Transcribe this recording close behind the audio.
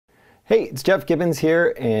Hey, it's Jeff Gibbons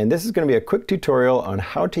here, and this is going to be a quick tutorial on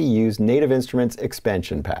how to use Native Instruments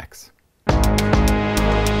expansion packs.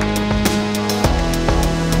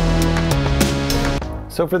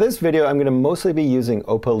 So for this video, I'm going to mostly be using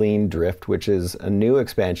Opaline Drift, which is a new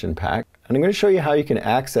expansion pack. And I'm going to show you how you can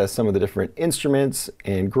access some of the different instruments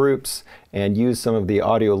and groups and use some of the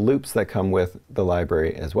audio loops that come with the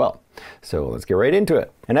library as well. So let's get right into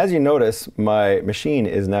it. And as you notice, my Maschine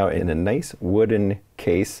is now in a nice wooden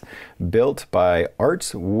case built by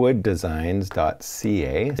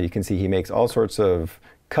artswooddesigns.ca. So you can see he makes all sorts of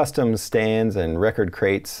custom stands and record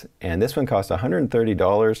crates, and this one costs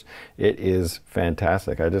 $130. It is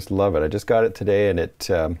fantastic. I just love it. I just got it today, and it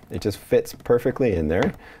just fits perfectly in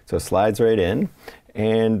there. So it slides right in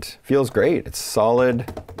and feels great. It's solid.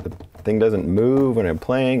 The thing doesn't move when I'm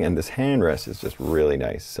playing, and this handrest is just really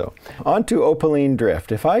nice. So on to Opaline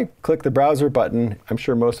Drift. If I click the browser button, I'm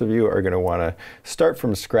sure most of you are going to want to start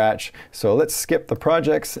from scratch. So let's skip the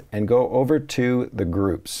projects and go over to the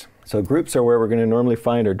groups. So groups are where we're going to normally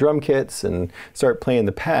find our drum kits and start playing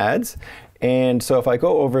the pads. And so if I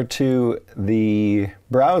go over to the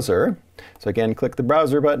browser, so again, click the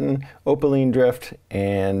browser button, Opaline Drift,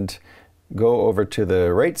 and go over to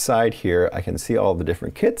the right side here, I can see all the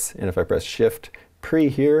different kits. And if I press Shift Pre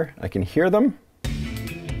here, I can hear them.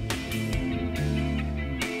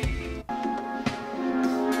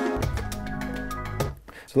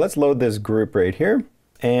 So let's load this group right here.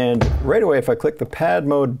 And right away, if I click the pad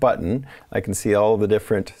mode button, I can see all the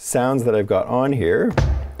different sounds that I've got on here.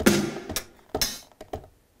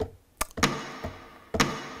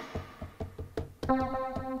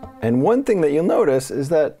 And one thing that you'll notice is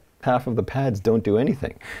that half of the pads don't do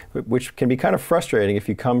anything, which can be kind of frustrating if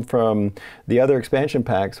you come from the other expansion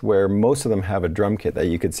packs where most of them have a drum kit that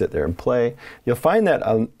you could sit there and play. You'll find that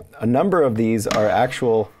a number of these are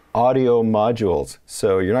actual audio modules,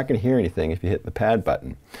 so you're not going to hear anything if you hit the pad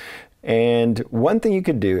button. And one thing you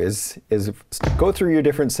could do is go through your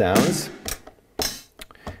different sounds,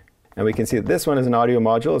 and we can see that this one is an audio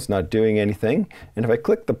module. It's not doing anything. And if I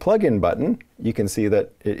click the plug-in button, you can see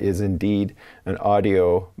that it is indeed an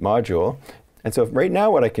audio module. And so right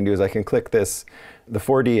now what I can do is I can click the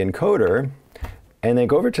 4D encoder, and then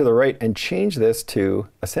go over to the right and change this to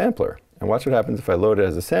a sampler. And watch what happens if I load it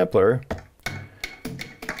as a sampler.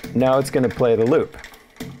 Now it's going to play the loop.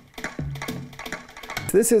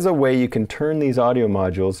 So this is a way you can turn these audio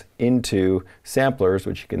modules into samplers,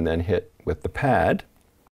 which you can then hit with the pad.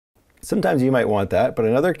 Sometimes you might want that, but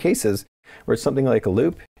in other cases where it's something like a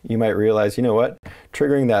loop, you might realize, you know what,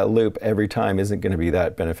 triggering that loop every time isn't going to be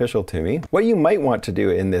that beneficial to me. What you might want to do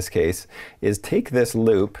in this case is take this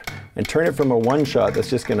loop and turn it from a one-shot that's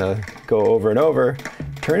just going to go over and over,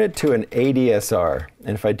 turn it to an ADSR.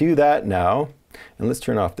 And if I do that now, and let's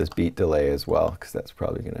turn off this beat delay as well, because that's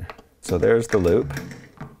probably going to... So there's the loop.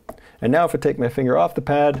 And now if I take my finger off the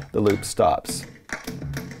pad, the loop stops.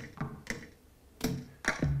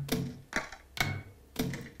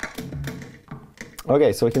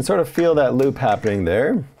 Okay, so we can sort of feel that loop happening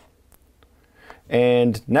there.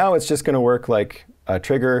 And now it's just going to work like a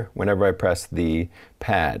trigger whenever I press the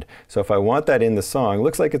pad. So if I want that in the song,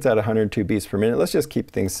 looks like it's at 102 beats per minute. Let's just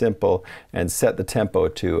keep things simple and set the tempo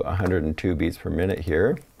to 102 beats per minute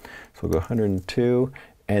here. So we'll go 102,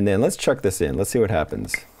 and then let's chuck this in. Let's see what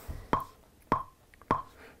happens.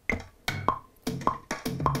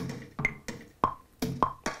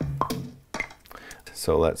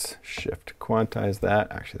 So let's shift quantize that.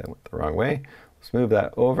 Actually, that went the wrong way. Let's move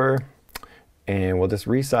that over. And we'll just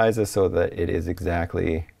resize this so that it is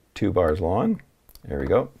exactly 2 bars long. There we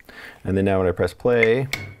go. And then now when I press play,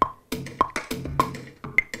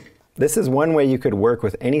 this is one way you could work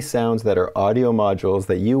with any sounds that are audio modules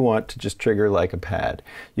that you want to just trigger like a pad.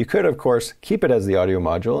 You could, of course, keep it as the audio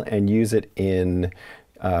module and use it in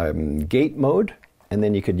gate mode. And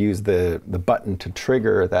then you could use the button to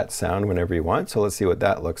trigger that sound whenever you want. So let's see what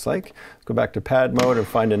that looks like. Let's go back to pad mode and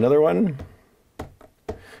find another one.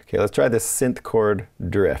 Okay, let's try this synth chord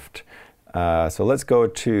drift. So let's go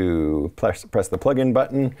to press the plug-in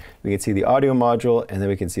button. We can see the audio module, and then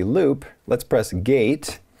we can see loop. Let's press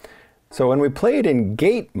gate. So when we play it in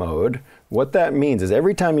gate mode, what that means is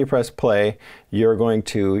every time you press play, you're going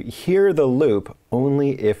to hear the loop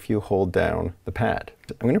only if you hold down the pad.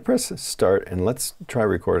 I'm going to press start, and let's try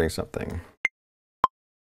recording something.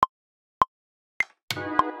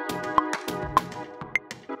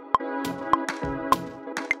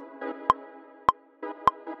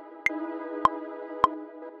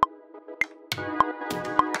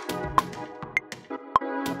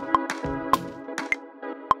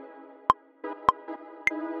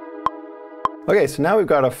 Okay, so now we've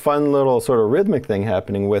got a fun little sort of rhythmic thing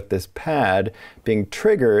happening with this pad being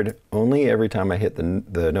triggered only every time I hit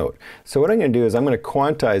the note. So what I'm going to do is I'm going to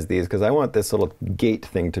quantize these because I want this little gate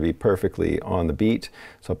thing to be perfectly on the beat.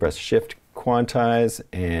 So I'll press Shift, quantize,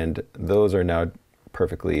 and those are now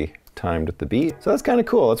perfectly timed with the beat. So that's kind of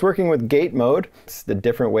cool. It's working with gate mode. It's the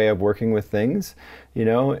different way of working with things, you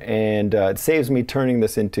know, and it saves me turning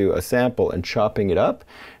this into a sample and chopping it up.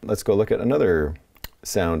 Let's go look at another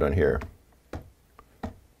sound on here.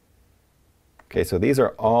 Okay, so these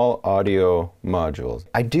are all audio modules.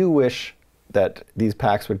 I do wish that these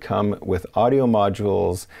packs would come with audio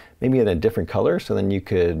modules maybe in a different color, so then you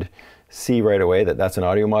could see right away that that's an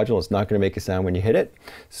audio module. It's not going to make a sound when you hit it.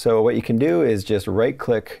 So what you can do is just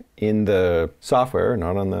right-click in the software,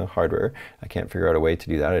 not on the hardware. I can't figure out a way to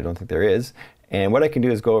do that. I don't think there is. And what I can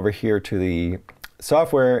do is go over here to the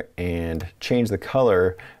software and change the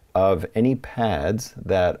color of any pads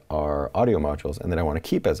that are audio modules and that I want to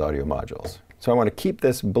keep as audio modules. So I want to keep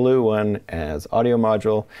this blue one as audio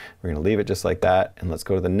module. We're going to leave it just like that. And let's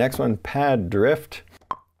go to the next one, Pad Drift.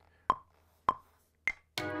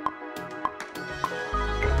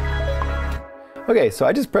 Okay, so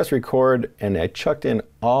I just pressed record and I chucked in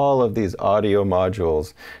all of these audio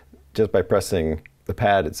modules just by pressing the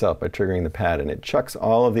pad itself, by triggering the pad, and it chucks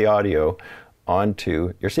all of the audio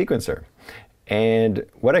onto your sequencer. And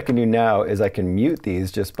what I can do now is I can mute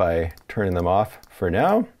these just by turning them off for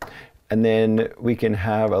now. And then we can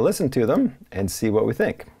have a listen to them and see what we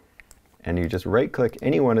think. And you just right click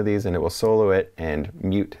any one of these and it will solo it and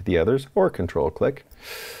mute the others, or control click.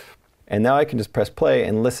 And now I can just press play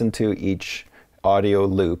and listen to each audio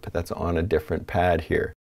loop that's on a different pad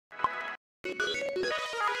here.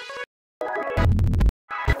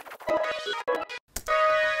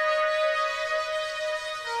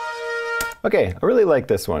 Okay, I really like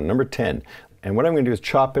this one, number 10. And what I'm going to do is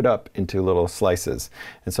chop it up into little slices.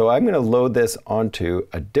 And so I'm going to load this onto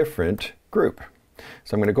a different group.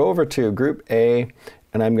 So I'm going to go over to group A,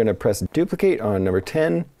 and I'm going to press duplicate on number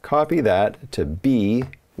 10, copy that to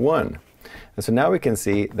B1. And so now we can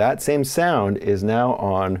see that same sound is now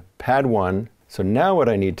on pad 1. So now what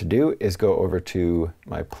I need to do is go over to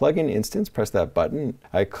my plugin instance, press that button.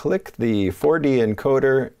 I click the 4D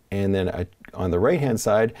encoder, and then on the right-hand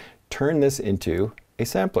side, turn this into a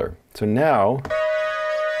sampler. So now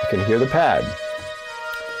you can hear the pad.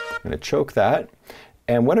 I'm going to choke that.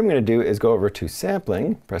 And what I'm going to do is go over to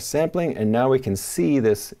sampling, press sampling, and now we can see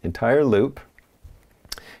this entire loop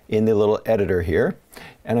in the little editor here.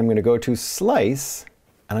 And I'm going to go to slice,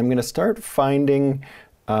 and I'm going to start finding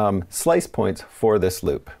slice points for this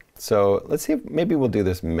loop. So let's see if maybe we'll do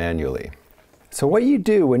this manually. So what you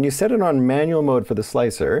do when you set it on manual mode for the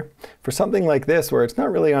slicer, for something like this where it's not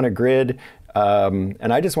really on a grid,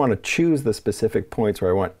 and I just want to choose the specific points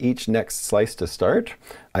where I want each next slice to start,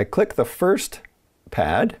 I click the first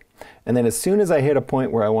pad, and then as soon as I hit a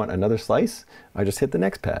point where I want another slice, I just hit the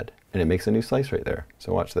next pad, and it makes a new slice right there.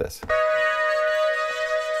 So watch this.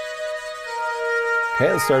 Okay,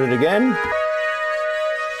 let's start it again.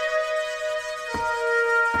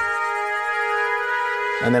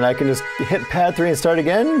 And then I can just hit pad 3 and start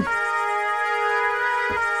again.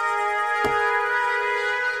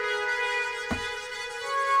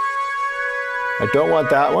 I don't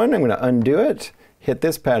want that one. I'm going to undo it, hit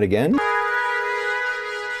this pad again.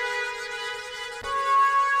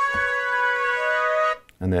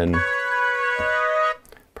 And then,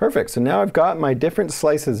 perfect. So now I've got my different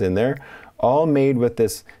slices in there, all made with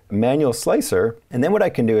this manual slicer. And then what I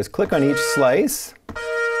can do is click on each slice.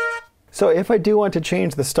 So if I do want to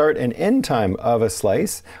change the start and end time of a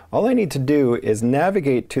slice, all I need to do is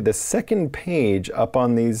navigate to the second page up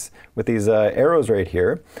on these, with these arrows right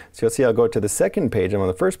here. So you'll see I'll go to the second page. I'm on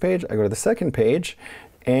the first page, I go to the second page,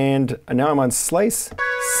 and now I'm on slice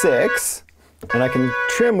 6, and I can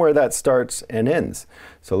trim where that starts and ends.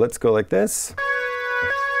 So let's go like this.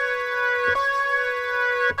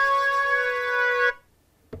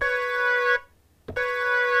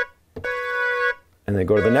 And then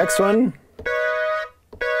go to the next one.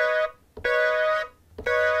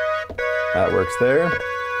 That works there.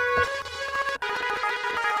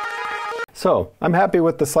 So I'm happy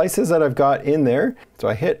with the slices that I've got in there. So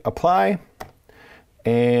I hit apply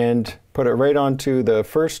and put it right onto the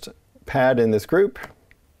first pad in this group.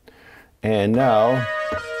 And now,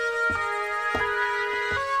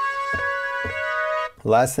 the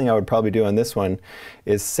last thing I would probably do on this one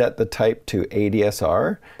is set the type to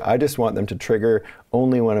ADSR. I just want them to trigger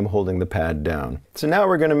only when I'm holding the pad down. So now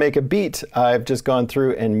we're going to make a beat. I've just gone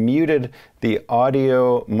through and muted the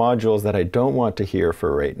audio modules that I don't want to hear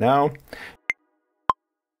for right now.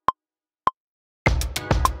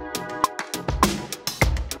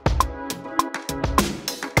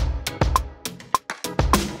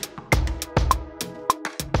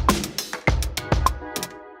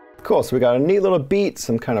 Cool, so we got a neat little beat,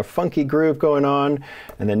 some kind of funky groove going on,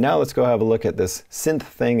 and then now let's go have a look at this synth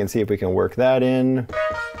thing and see if we can work that in.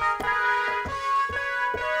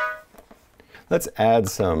 Let's add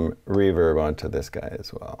some reverb onto this guy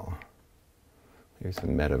as well. Here's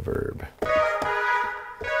some meta verb.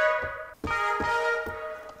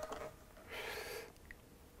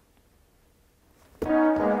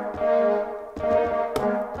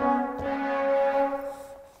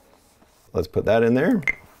 Let's put that in there.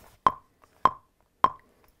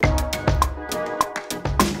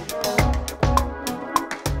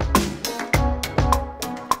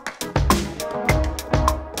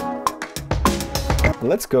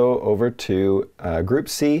 Let's go over to Group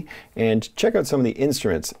C and check out some of the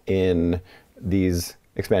instruments in these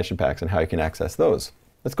expansion packs and how you can access those.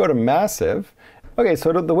 Let's go to Massive. Okay,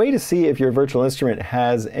 so the way to see if your virtual instrument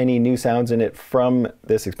has any new sounds in it from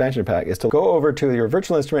this expansion pack is to go over to your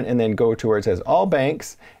virtual instrument and then go to where it says All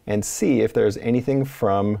Banks and see if there's anything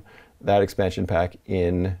from that expansion pack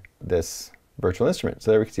in this virtual instrument.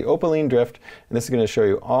 So there we can see Opaline Drift, and this is going to show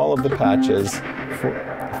you all of the patches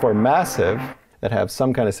for Massive that have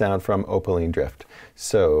some kind of sound from Opaline Drift.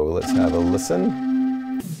 So let's have a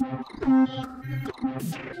listen.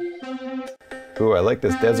 Ooh, I like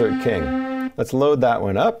this Desert King. Let's load that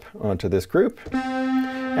one up onto this group.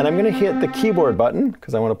 And I'm gonna hit the keyboard button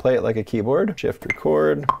because I want to play it like a keyboard. Shift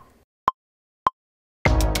record.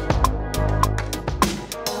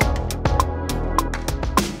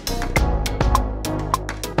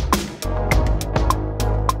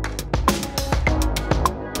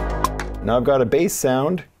 Now I've got a bass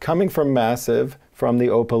sound coming from Massive from the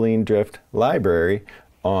Opaline Drift library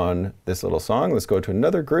on this little song. Let's go to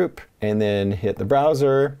another group and then hit the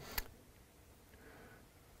browser.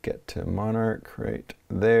 Get to Monarch right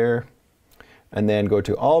there. And then go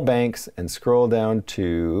to All Banks and scroll down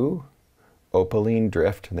to Opaline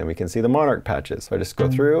Drift. And then we can see the Monarch patches. So I just go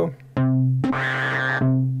through.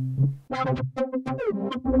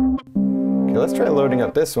 Okay, let's try loading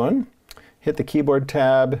up this one. Hit the keyboard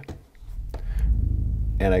tab.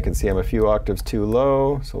 And I can see I'm a few octaves too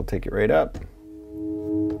low, so we'll take it right up.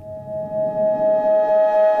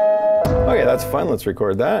 Okay, that's fun. Let's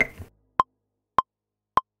record that.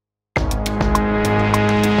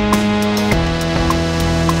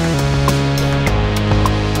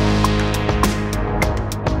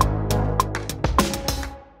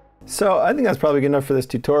 So I think that's probably good enough for this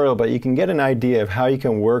tutorial, but you can get an idea of how you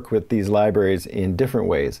can work with these libraries in different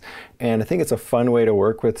ways. And I think it's a fun way to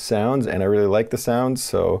work with sounds, and I really like the sounds.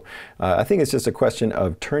 So I think it's just a question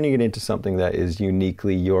of turning it into something that is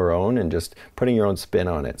uniquely your own and just putting your own spin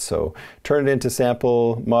on it. So turn it into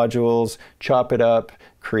sample modules, chop it up,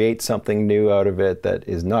 create something new out of it that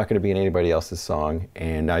is not going to be in anybody else's song,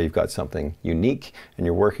 and now you've got something unique and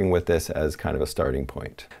you're working with this as kind of a starting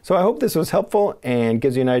point. So I hope this was helpful and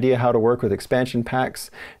gives you an idea how to work with expansion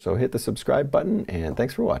packs. So hit the subscribe button, and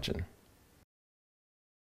thanks for watching.